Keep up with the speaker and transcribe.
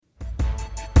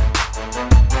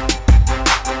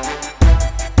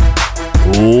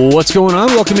What's going on?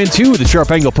 Welcome into the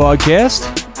Sharp Angle Podcast.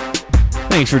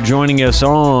 Thanks for joining us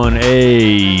on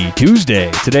a Tuesday.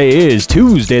 Today is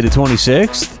Tuesday the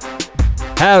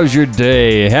 26th. How's your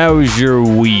day? How's your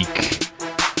week?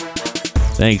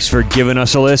 Thanks for giving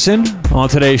us a listen. On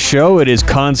today's show, it is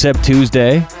Concept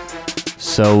Tuesday.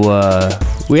 So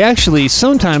we actually,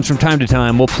 sometimes from time to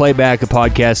time, we'll play back a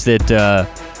podcast that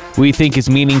we think is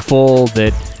meaningful,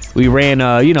 that we ran,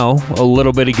 a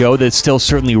little bit ago that's still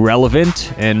certainly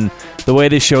relevant. And the way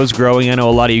this show's growing, I know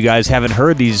a lot of you guys haven't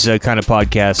heard these kind of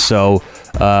podcasts. So,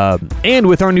 and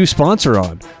with our new sponsor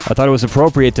on, I thought it was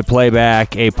appropriate to play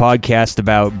back a podcast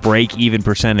about break-even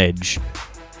percentage.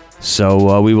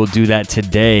 So we will do that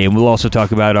today. And we'll also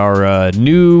talk about our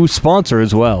new sponsor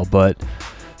as well. But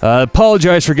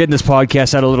apologize for getting this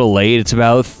podcast out a little late. It's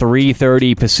about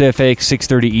 3:30 Pacific,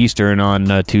 6:30 Eastern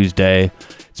on Tuesday.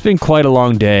 It's been quite a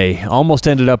long day. Almost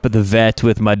ended up at the vet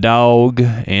with my dog,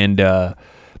 and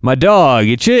my dog,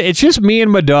 it's just me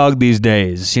and my dog these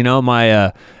days. You know,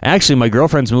 my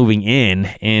girlfriend's moving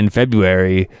in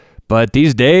February, but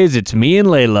these days it's me and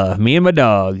Layla, me and my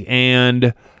dog,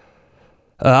 and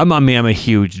I'm a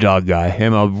huge dog guy.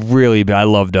 I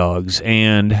love dogs,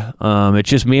 and it's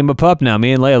just me and my pup now,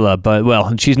 me and Layla. But,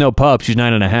 well, she's no pup, she's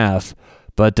 9.5,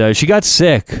 but she got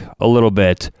sick a little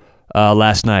bit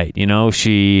last night. You know,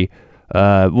 it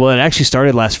actually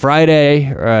started last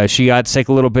Friday. She got sick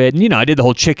a little bit, and, I did the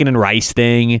whole chicken and rice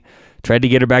thing, tried to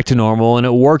get her back to normal, and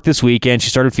it worked this weekend. She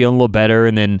started feeling a little better,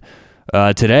 and then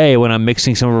today, when I'm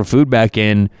mixing some of her food back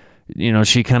in,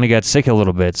 she kind of got sick a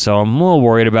little bit, so I'm a little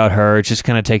worried about her. It's just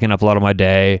kind of taking up a lot of my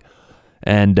day.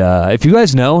 And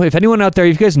if anyone out there,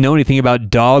 if you guys know anything about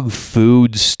dog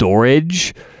food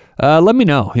storage, let me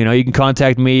know. You can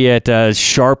contact me at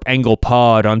Sharp Angle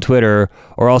Pod on Twitter,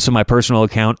 or also my personal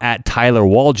account at Tyler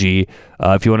Walgie.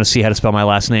 If you want to see how to spell my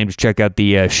last name, just check out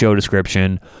the show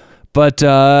description. But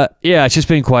it's just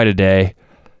been quite a day.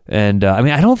 And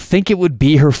I don't think it would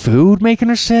be her food making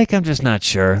her sick. I'm just not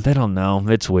sure. They don't know.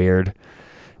 It's weird.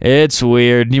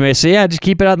 You may say, yeah, just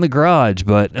keep it out in the garage.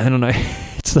 But I don't know.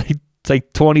 It's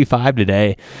like 25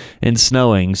 today and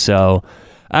snowing. So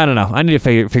I don't know. I need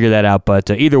to figure that out. But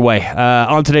either way,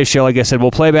 on today's show, like I said,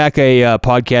 we'll play back a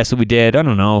podcast that we did, I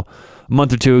don't know, a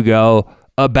month or two ago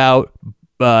about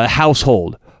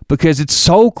household. Because it's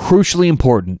so crucially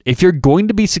important. If you're going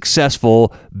to be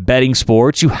successful betting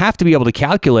sports, you have to be able to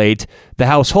calculate the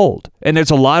household. And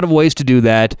there's a lot of ways to do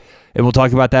that, and we'll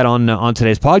talk about that on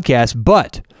today's podcast.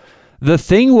 But the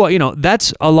thing,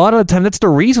 that's a lot of the time, that's the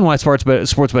reason why sports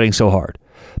betting is so hard.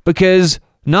 Because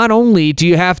not only do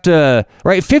you have to,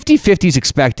 right, 50-50 is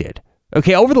expected.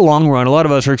 Okay, over the long run, a lot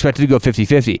of us are expected to go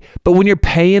 50-50. But when you're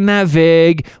paying that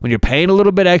VIG, when you're paying a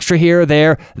little bit extra here or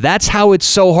there, that's how it's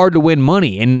so hard to win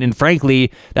money. And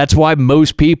frankly, that's why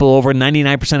most people, over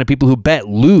 99% of people who bet,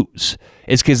 lose.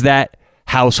 It's because that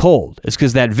household. It's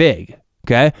because that VIG.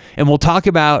 Okay? And we'll talk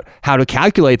about how to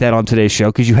calculate that on today's show,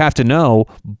 because you have to know.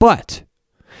 But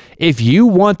if you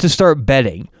want to start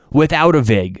betting without a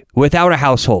VIG, without a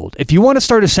household, if you want to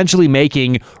start essentially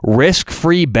making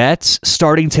risk-free bets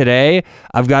starting today,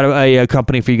 I've got a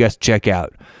company for you guys to check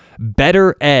out.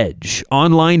 Better Edge,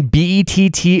 online,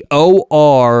 BETTOR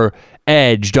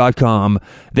Edge.com.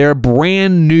 They're a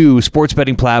brand new sports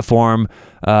betting platform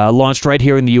launched right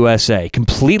here in the USA.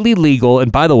 Completely legal,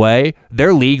 and by the way,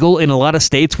 they're legal in a lot of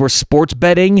states where sports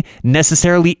betting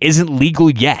necessarily isn't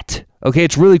legal yet. Okay,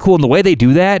 it's really cool. And the way they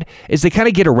do that is they kind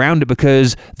of get around it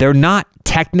because they're not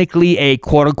technically a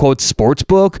quote-unquote sports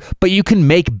book, but you can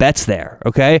make bets there,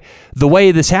 okay? The way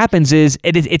this happens is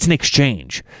it's an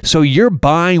exchange. So you're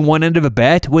buying one end of a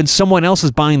bet when someone else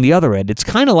is buying the other end. It's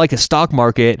kind of like a stock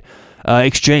market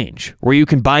exchange where you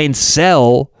can buy and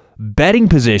sell betting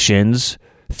positions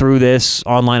through this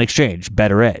online exchange,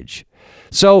 Better Edge.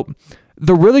 So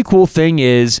the really cool thing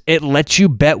is it lets you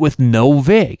bet with no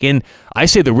VIG. And I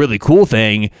say the really cool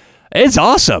thing, it's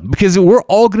awesome because we're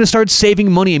all going to start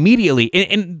saving money immediately.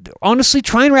 And honestly,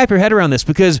 try and wrap your head around this,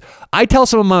 because I tell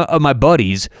some of my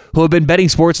buddies who have been betting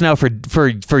sports now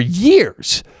for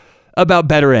years about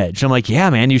Better Edge. I'm like, yeah,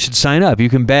 man, you should sign up. You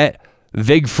can bet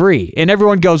VIG free. And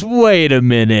everyone goes, wait a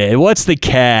minute, what's the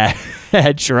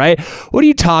catch, right? What are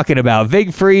you talking about?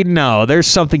 VIG free? No, there's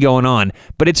something going on.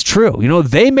 But it's true.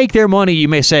 They make their money. You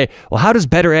may say, well, how does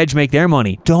Better Edge make their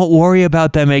money? Don't worry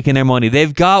about them making their money.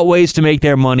 They've got ways to make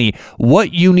their money.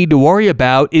 What you need to worry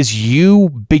about is you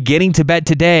beginning to bet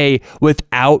today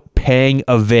without paying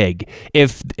a VIG.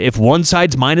 If one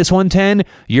side's minus 110,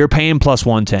 you're paying plus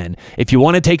 110. If you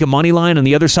want to take a money line and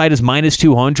the other side is minus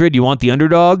 200, you want the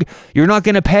underdog, you're not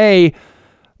going to pay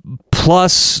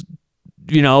plus,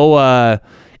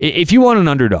 if you want an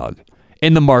underdog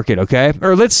in the market, okay?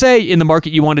 Or let's say in the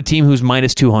market you want a team who's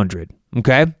minus 200,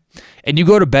 okay? And you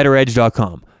go to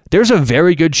betteredge.com. There's a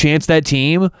very good chance that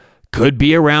team could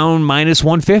be around minus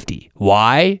 150.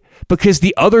 Why? Because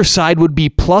the other side would be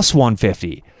plus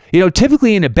 150.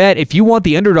 Typically in a bet, if you want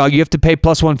the underdog, you have to pay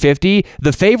plus 150.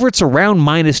 The favorite's around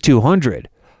minus 200.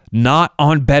 Not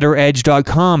on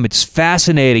betteredge.com. It's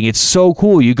fascinating. It's so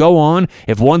cool. You go on,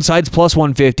 if one side's plus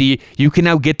 150, you can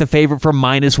now get the favorite for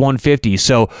minus 150.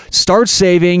 So start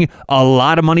saving a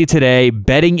lot of money today,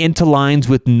 betting into lines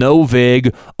with no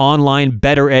vig online,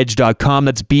 betteredge.com.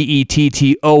 That's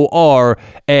BETTOR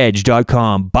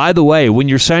edge.com. By the way, when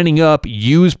you're signing up,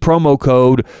 use promo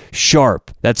code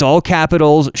SHARP. That's all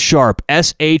capitals, SHARP,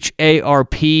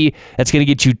 SHARP. That's going to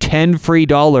get you $10 free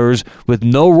with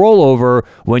no rollover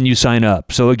when you sign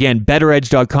up. So again,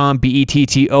 betteredge.com,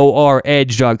 BETTOR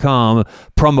edge.com,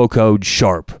 promo code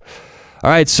SHARP.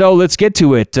 All right, so let's get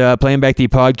to it. Playing back the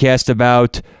podcast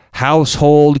about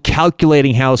household,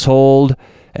 calculating household,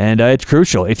 and it's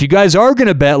crucial. If you guys are going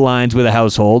to bet lines with a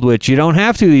household, which you don't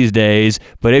have to these days,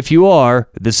 but if you are,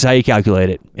 this is how you calculate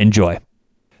it. Enjoy.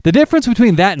 The difference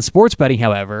between that and sports betting,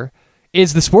 however,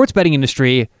 is the sports betting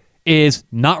industry is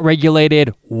not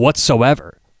regulated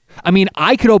whatsoever. I mean,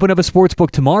 I could open up a sports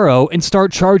book tomorrow and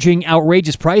start charging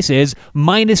outrageous prices,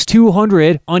 minus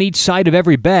 200 on each side of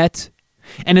every bet.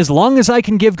 And as long as I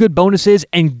can give good bonuses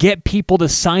and get people to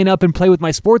sign up and play with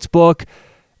my sports book,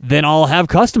 then I'll have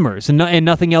customers and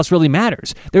nothing else really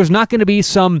matters. There's not going to be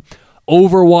some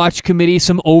Overwatch committee,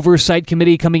 some oversight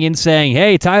committee coming in saying,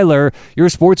 hey, Tyler, your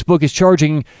sports book is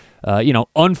charging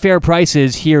unfair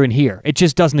prices here and here. It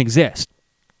just doesn't exist.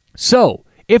 So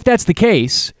if that's the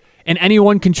case, and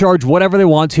anyone can charge whatever they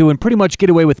want to and pretty much get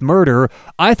away with murder,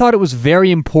 I thought it was very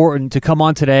important to come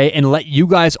on today and let you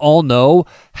guys all know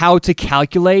how to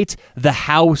calculate the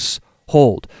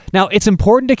household. Now, it's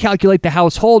important to calculate the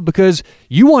household because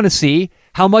you want to see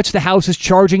how much the house is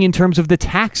charging in terms of the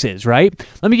taxes, right?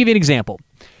 Let me give you an example.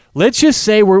 Let's just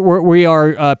say we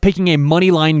are picking a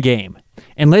money line game,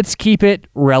 and let's keep it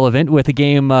relevant with a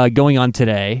game going on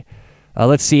today.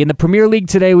 Let's see. In the Premier League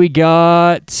today, we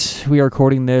are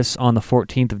recording this on the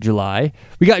 14th of July.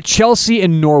 We got Chelsea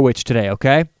and Norwich today,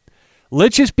 okay?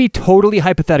 Let's just be totally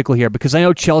hypothetical here because I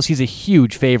know Chelsea's a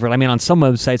huge favorite. I mean, on some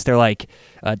websites, they're like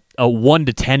a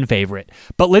 1-10 favorite.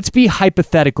 But let's be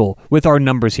hypothetical with our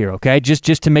numbers here, okay?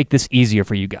 Just to make this easier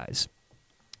for you guys.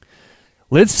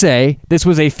 Let's say this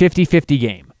was a 50-50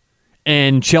 game,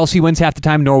 and Chelsea wins half the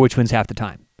time, Norwich wins half the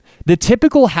time. The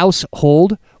typical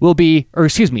household the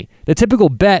typical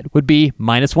bet would be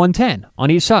minus 110 on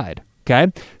each side, okay?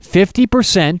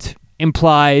 50%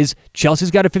 implies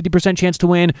Chelsea's got a 50% chance to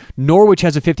win, Norwich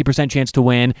has a 50% chance to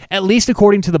win, at least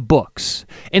according to the books.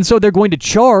 And so they're going to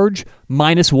charge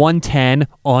minus 110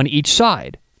 on each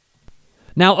side.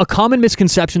 Now, a common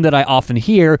misconception that I often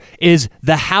hear is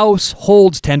the house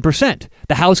holds 10%.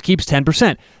 The house keeps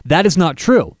 10%. That is not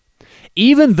true.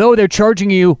 Even though they're charging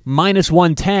you minus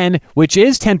 110, which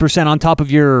is 10% on top of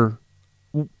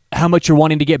how much you're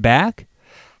wanting to get back,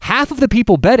 half of the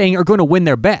people betting are going to win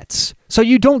their bets. So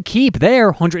you don't keep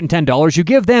their $110, you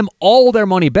give them all their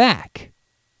money back.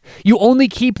 You only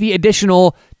keep the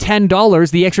additional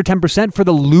 $10, the extra 10% for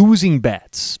the losing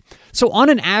bets. So on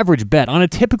an average bet, on a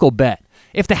typical bet,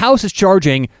 if the house is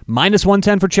charging minus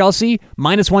 110 for Chelsea,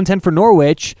 minus 110 for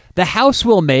Norwich, the house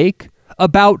will make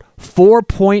about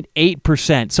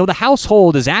 4.8%. So the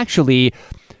household is actually,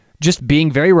 just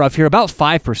being very rough here, about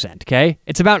 5%, okay?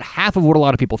 It's about half of what a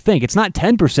lot of people think. It's not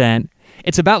 10%,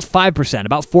 it's about 5%,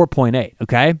 about 4.8,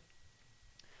 okay?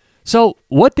 So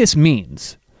what this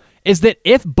means is that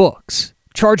if books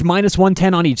charge minus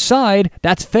 110 on each side,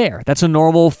 that's fair. That's a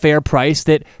normal, fair price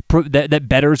that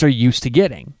bettors are used to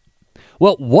getting.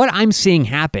 Well, what I'm seeing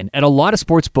happen at a lot of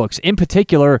sports books, in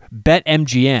particular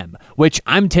BetMGM, which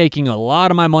I'm taking a lot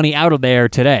of my money out of there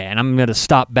today, and I'm going to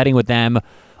stop betting with them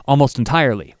almost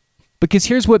entirely. Because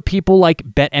here's what people like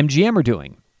BetMGM are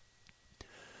doing.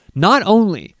 Not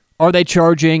only are they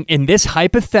charging in this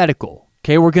hypothetical,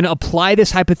 okay, we're going to apply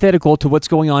this hypothetical to what's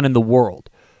going on in the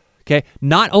world. Okay,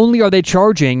 not only are they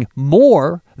charging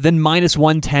more than minus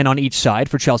 110 on each side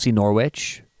for Chelsea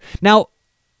Norwich. Now,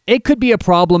 it could be a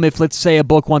problem if, let's say, a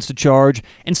book wants to charge,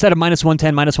 instead of minus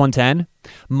 110,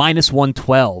 minus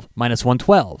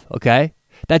 112, okay?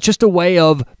 That's just a way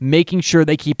of making sure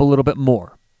they keep a little bit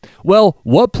more. Well,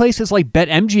 what places like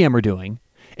BetMGM are doing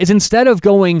is instead of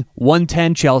going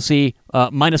 110 Chelsea,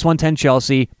 minus 110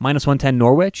 Chelsea, minus 110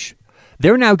 Norwich,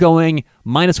 they're now going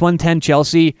minus 110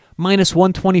 Chelsea, minus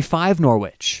 125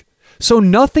 Norwich. So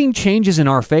nothing changes in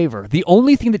our favor. The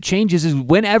only thing that changes is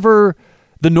whenever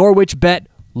the Norwich bet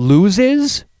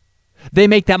loses, they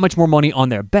make that much more money on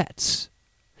their bets.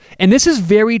 And this is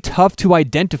very tough to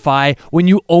identify when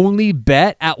you only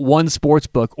bet at one sports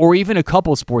book or even a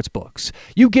couple sports books.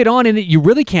 You get on and you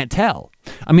really can't tell.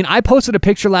 I mean, I posted a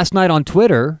picture last night on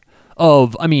Twitter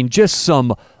of, just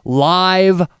some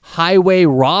live highway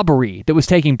robbery that was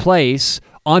taking place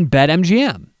on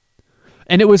BetMGM.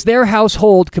 And it was their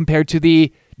household compared to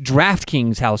the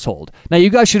DraftKings household. Now, you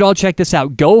guys should all check this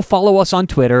out. Go follow us on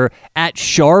Twitter at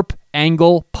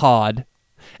SharpAnglePod,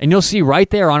 and you'll see right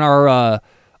there on our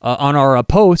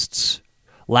posts.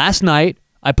 Last night,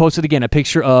 I posted again a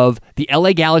picture of the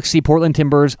LA Galaxy Portland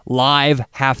Timbers live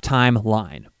halftime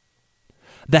line.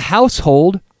 The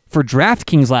household for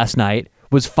DraftKings last night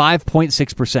was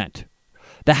 5.6%.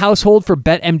 The household for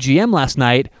BetMGM last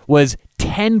night was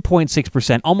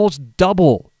 10.6%, almost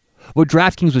double what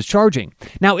DraftKings was charging.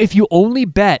 Now, if you only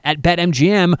bet at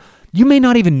BetMGM, you may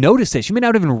not even notice this. You may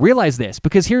not even realize this,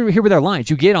 because here were their lines.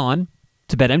 You get on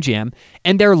to BetMGM,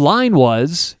 and their line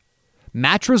was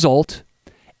match result,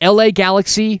 LA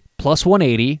Galaxy plus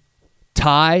 180,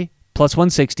 tie plus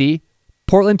 160,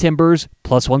 Portland Timbers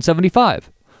plus 175.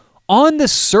 On the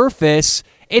surface,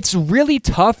 it's really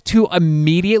tough to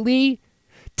immediately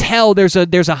tell there's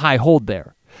a high hold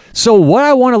there. So what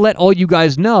I want to let all you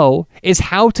guys know is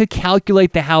how to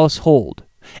calculate the house hold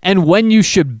and when you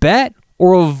should bet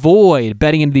or avoid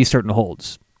betting into these certain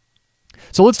holds.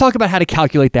 So let's talk about how to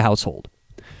calculate the household.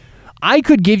 I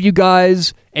could give you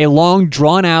guys a long,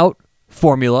 drawn-out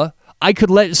formula. I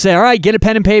could say, all right, get a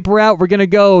pen and paper out. We're going to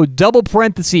go double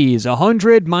parentheses,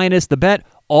 100 minus the bet,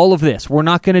 all of this. We're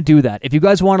not going to do that. If you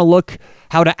guys want to look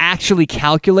how to actually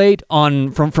calculate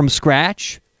from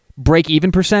scratch,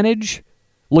 break-even percentage,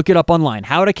 look it up online.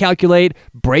 How to calculate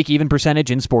break-even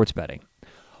percentage in sports betting.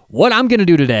 What I'm going to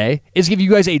do today is give you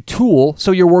guys a tool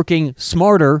so you're working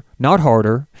smarter, not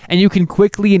harder, and you can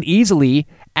quickly and easily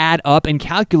add up and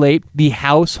calculate the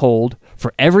household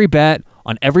for every bet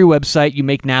on every website you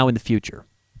make now in the future.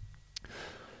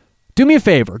 Do me a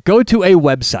favor. Go to a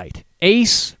website,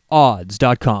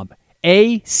 aceodds.com.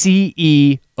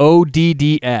 ACEODDS,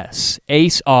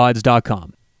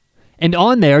 aceodds.com. And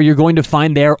on there, you're going to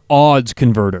find their odds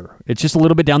converter. It's just a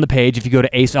little bit down the page. If you go to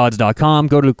aceodds.com,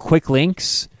 go to quick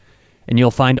links, and you'll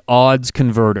find odds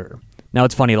converter. Now,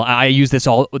 it's funny. I use this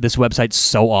website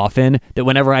so often that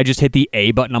whenever I just hit the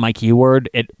A button on my keyword,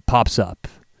 it pops up.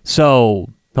 So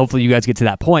hopefully you guys get to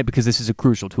that point, because this is a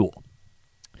crucial tool.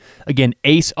 Again,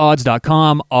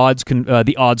 aceodds.com,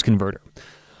 the odds converter.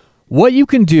 What you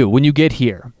can do when you get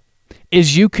here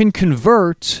is you can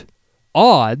convert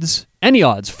odds, any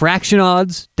odds, fraction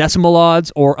odds, decimal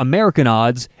odds, or American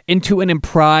odds, into an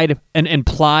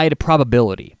implied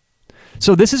probability.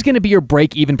 So this is going to be your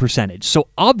break-even percentage. So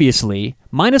obviously,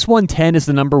 minus 110 is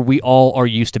the number we all are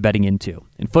used to betting into.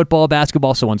 In football,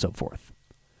 basketball, so on and so forth.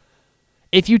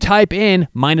 If you type in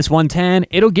minus 110,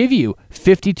 it'll give you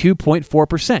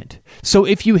 52.4%. So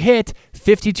if you hit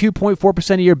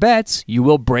 52.4% of your bets, you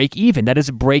will break even. That is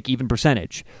a break-even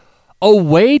percentage. A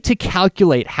way to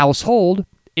calculate household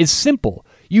is simple.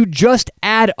 You just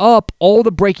add up all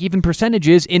the break-even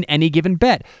percentages in any given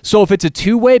bet. So if it's a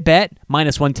two-way bet,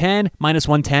 minus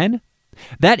 110,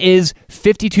 that is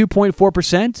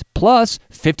 52.4% plus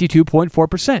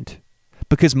 52.4%.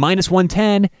 Because minus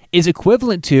 110 is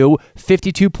equivalent to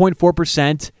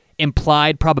 52.4%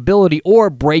 implied probability or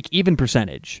break-even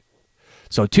percentage.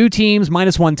 So two teams,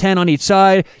 minus 110 on each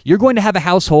side, you're going to have a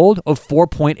household of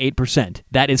 4.8%.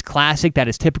 That is classic. That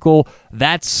is typical.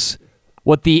 That's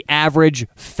what the average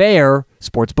fair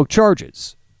sportsbook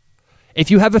charges.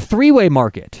 If you have a three-way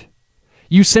market,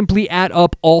 you simply add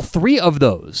up all three of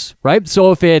those, right?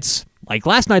 So if it's, like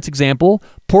last night's example,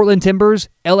 Portland Timbers,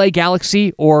 LA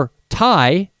Galaxy, or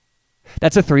tie,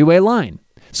 that's a three-way line.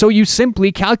 So you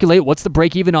simply calculate what's the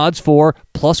break-even odds for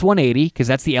plus 180, because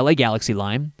that's the LA Galaxy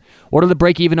line. What are the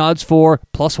break-even odds for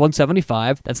plus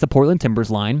 175? That's the Portland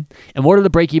Timbers line. And what are the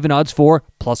break-even odds for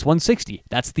plus 160?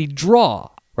 That's the draw,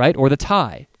 right? Or the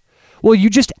tie. Well, you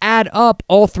just add up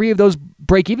all three of those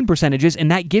break-even percentages, and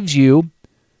that gives you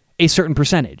a certain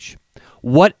percentage.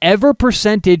 Whatever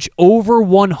percentage over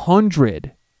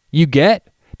 100 you get,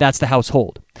 that's the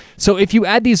household. So if you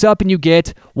add these up and you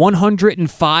get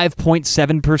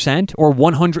 105.7% or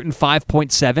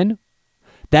 105.7,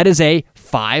 that is a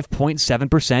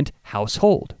 5.7%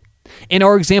 household. In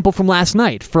our example from last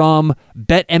night from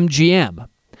BetMGM,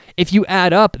 if you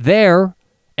add up their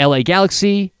LA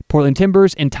Galaxy, Portland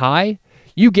Timbers, and tie,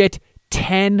 you get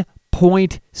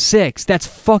 10.6. That's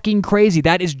fucking crazy.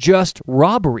 That is just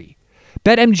robbery.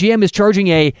 BetMGM is charging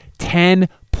a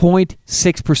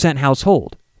 10.6%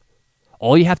 household.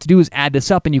 All you have to do is add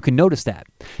this up and you can notice that.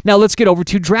 Now let's get over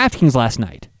to DraftKings last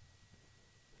night.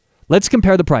 Let's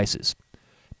compare the prices.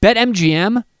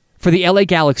 BetMGM for the LA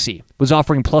Galaxy was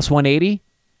offering plus 180.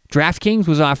 DraftKings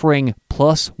was offering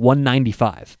plus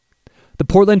 195. The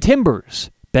Portland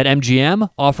Timbers, BetMGM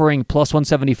offering plus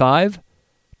 175.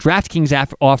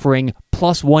 DraftKings offering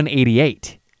plus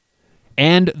 188.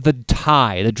 And the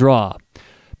tie, the draw.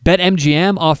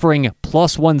 BetMGM offering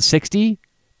plus 160.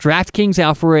 DraftKings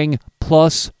offering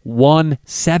plus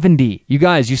 170. You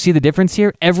guys, you see the difference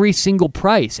here? Every single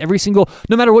price,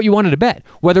 no matter what you wanted to bet,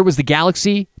 whether it was the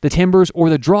Galaxy, the Timbers, or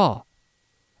the draw,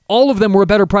 all of them were a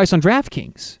better price on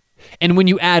DraftKings. And when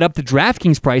you add up the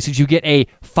DraftKings prices, you get a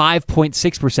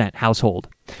 5.6% household.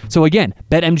 So again,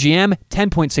 BetMGM,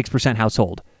 10.6%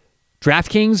 household.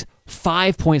 DraftKings,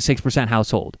 5.6%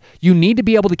 household. You need to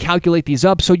be able to calculate these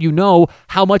up so you know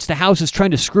how much the house is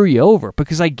trying to screw you over,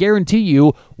 because I guarantee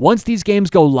you, once these games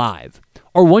go live,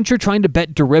 or once you're trying to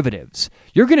bet derivatives,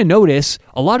 you're going to notice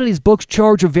a lot of these books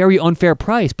charge a very unfair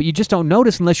price, but you just don't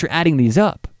notice unless you're adding these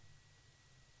up.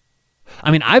 I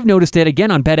mean, I've noticed it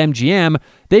again on BetMGM.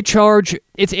 They charge,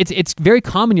 it's very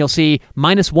common, you'll see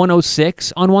minus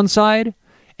 106 on one side,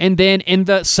 and then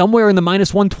somewhere in the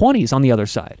minus 120s on the other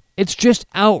side. It's just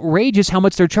outrageous how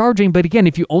much they're charging. But again,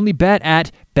 if you only bet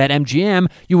at BetMGM,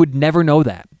 you would never know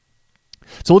that.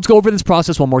 So let's go over this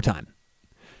process one more time.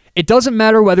 It doesn't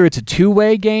matter whether it's a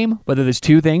two-way game, whether there's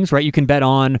two things, right? You can bet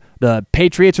on the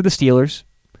Patriots or the Steelers.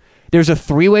 There's a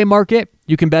three-way market.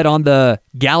 You can bet on the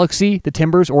Galaxy, the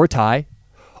Timbers, or a tie.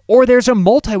 Or there's a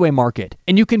multi-way market,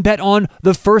 and you can bet on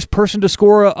the first person to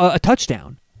score a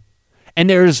touchdown. And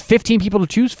there's 15 people to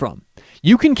choose from.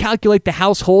 You can calculate the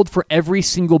household for every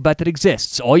single bet that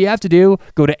exists. All you have to do,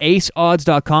 go to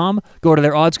aceodds.com, go to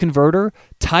their odds converter,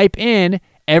 type in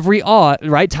every odd,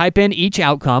 right? Type in each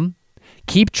outcome,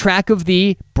 keep track of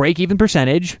the break-even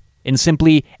percentage, and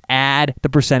simply add the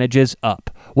percentages up.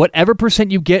 Whatever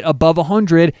percent you get above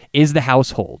 100 is the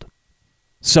household.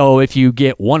 So if you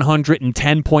get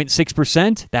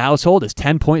 110.6%, the household is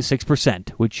 10.6%,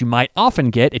 which you might often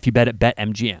get if you bet at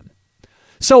BetMGM.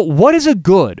 So what is a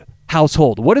good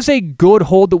household? What is a good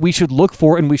hold that we should look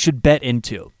for and we should bet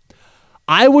into?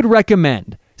 I would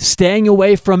recommend staying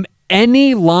away from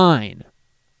any line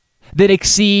that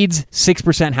exceeds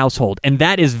 6% household, and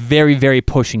that is very, very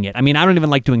pushing it. I mean, I don't even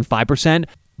like doing 5%,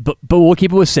 but we'll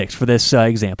keep it with 6 for this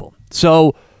example.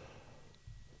 So,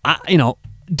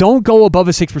 don't go above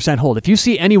a 6% hold. If you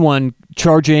see anyone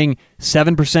charging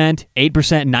 7%, 8%,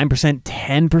 9%,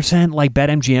 10% like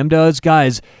BetMGM does,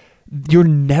 guys, you're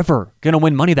never going to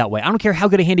win money that way. I don't care how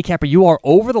good a handicapper you are.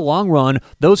 Over the long run,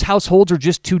 those households are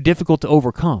just too difficult to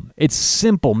overcome. It's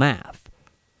simple math.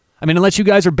 I mean, unless you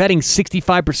guys are betting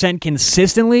 65%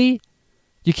 consistently,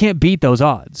 you can't beat those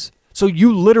odds. So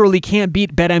you literally can't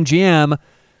beat BetMGM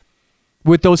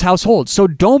with those households. So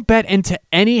don't bet into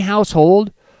any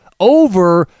household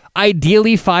over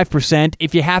ideally 5%.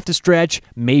 If you have to stretch,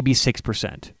 maybe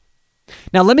 6%.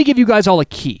 Now, let me give you guys all a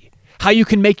key. How you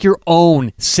can make your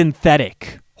own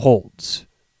synthetic holds.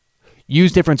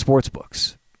 Use different sports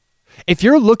books. If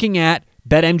you're looking at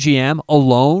BetMGM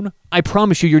alone, I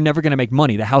promise you're never going to make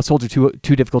money. The households are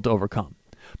too difficult to overcome.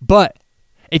 But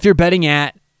if you're betting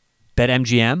at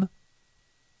BetMGM,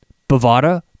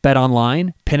 Bovada,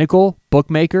 BetOnline, Pinnacle,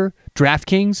 Bookmaker,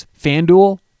 DraftKings,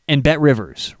 FanDuel, and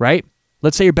BetRivers, right?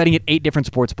 Let's say you're betting at 8 different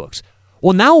sports books.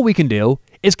 Well, now what we can do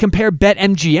is compare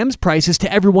BetMGM's prices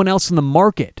to everyone else in the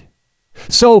market.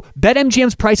 So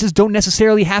BetMGM's prices don't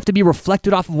necessarily have to be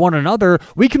reflected off of one another.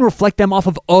 We can reflect them off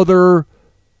of other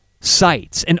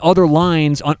sites and other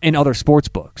lines in other sports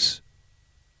books.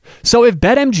 So if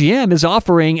BetMGM is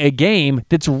offering a game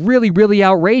that's really, really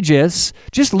outrageous,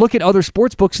 just look at other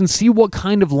sports books and see what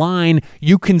kind of line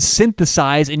you can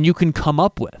synthesize and you can come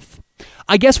up with.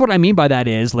 I guess what I mean by that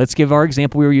is, let's give our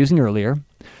example we were using earlier.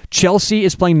 Chelsea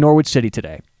is playing Norwich City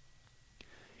today.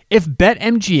 If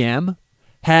BetMGM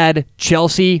had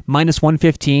Chelsea minus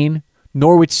 115,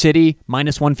 Norwich City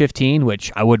minus 115,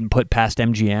 which I wouldn't put past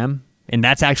MGM, and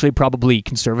that's actually probably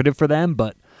conservative for them,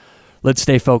 but let's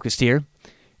stay focused here.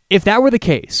 If that were the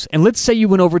case, and let's say you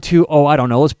went over to,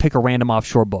 let's pick a random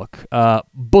offshore book,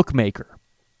 Bookmaker.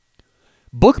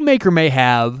 Bookmaker may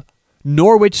have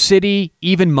Norwich City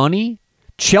even money,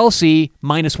 Chelsea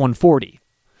minus 140.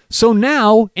 So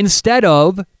now, instead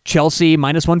of Chelsea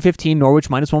minus 115, Norwich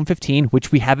minus 115,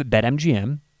 which we have at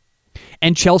BetMGM,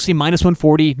 and Chelsea minus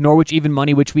 140, Norwich even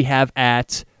money, which we have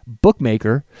at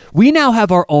Bookmaker, we now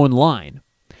have our own line.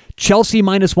 Chelsea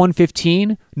minus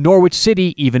 115, Norwich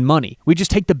City even money. We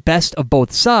just take the best of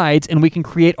both sides and we can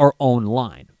create our own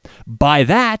line. By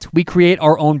that, we create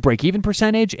our own break-even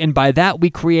percentage, and by that, we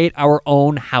create our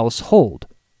own household.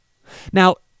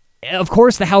 Now, of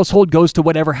course, the household goes to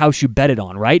whatever house you bet it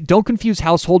on, right? Don't confuse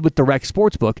household with direct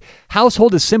sportsbook.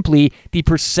 Household is simply the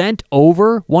percent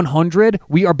over 100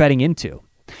 we are betting into.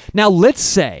 Now, let's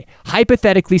say,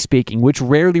 hypothetically speaking, which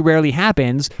rarely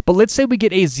happens, but let's say we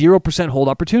get a 0% hold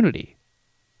opportunity.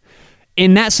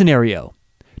 In that scenario,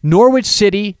 Norwich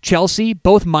City, Chelsea,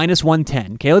 both minus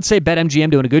 110. Okay, let's say BetMGM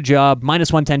doing a good job,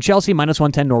 minus 110 Chelsea, minus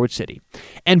 110 Norwich City.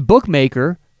 And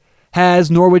Bookmaker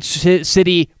has Norwich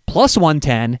City plus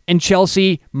 110 and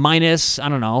Chelsea minus,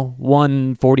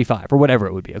 145 or whatever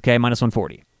it would be, okay, minus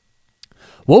 140.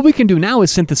 What we can do now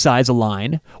is synthesize a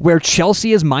line where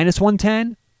Chelsea is minus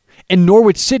 110 and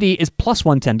Norwich City is plus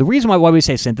 110. The reason why we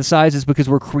say synthesize is because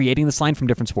we're creating this line from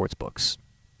different sports books.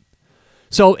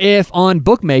 So if on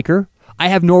Bookmaker, I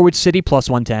have Norwich City plus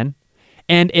 110,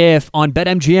 and if on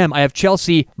BetMGM I have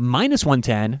Chelsea minus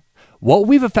 110, what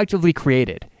we've effectively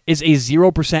created is a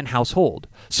 0% household.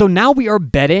 So now we are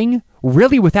betting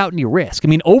really without any risk. I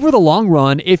mean, over the long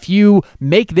run, if you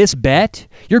make this bet,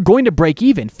 you're going to break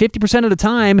even 50% of the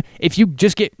time. If you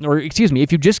just get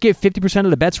 50%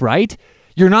 of the bets right,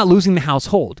 you're not losing the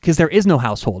household because there is no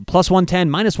household. Plus 110,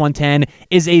 minus 110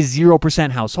 is a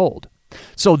 0% household.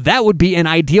 So that would be an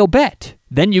ideal bet.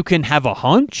 Then you can have a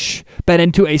hunch, bet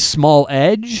into a small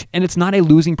edge, and it's not a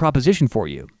losing proposition for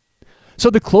you. So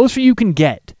the closer you can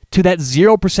get to that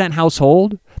 0%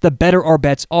 household, the better our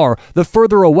bets are. The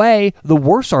further away, the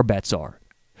worse our bets are.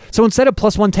 So instead of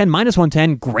plus 110, minus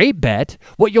 110, great bet,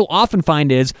 what you'll often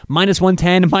find is minus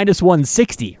 110, minus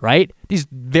 160, right? These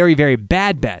very, very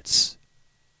bad bets.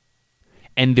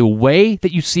 And the way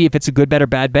that you see if it's a good bet or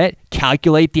bad bet,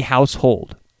 calculate the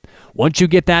household. Once you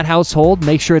get that household,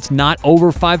 make sure it's not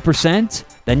over 5%,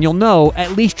 then you'll know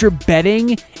at least you're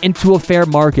betting into a fair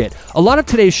market. A lot of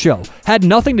today's show had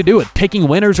nothing to do with picking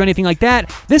winners or anything like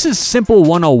that. This is simple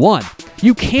 101.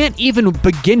 You can't even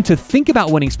begin to think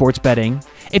about winning sports betting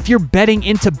if you're betting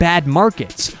into bad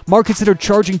markets that are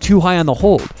charging too high on the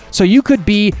hold. So you could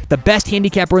be the best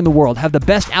handicapper in the world, have the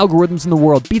best algorithms in the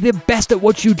world, be the best at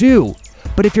what you do.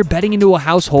 But if you're betting into a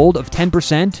household of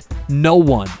 10%, no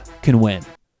one can win.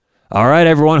 All right,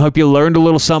 everyone. Hope you learned a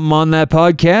little something on that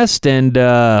podcast, and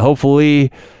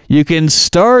hopefully you can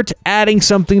start adding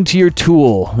something to your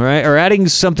tool, right? Or adding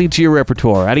something to your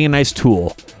repertoire, adding a nice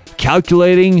tool.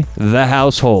 Calculating the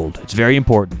household. It's very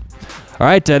important. All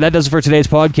right, that does it for today's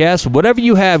podcast. Whatever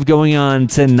you have going on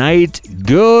tonight,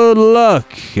 good luck,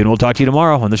 and we'll talk to you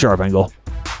tomorrow on The Sharp Angle.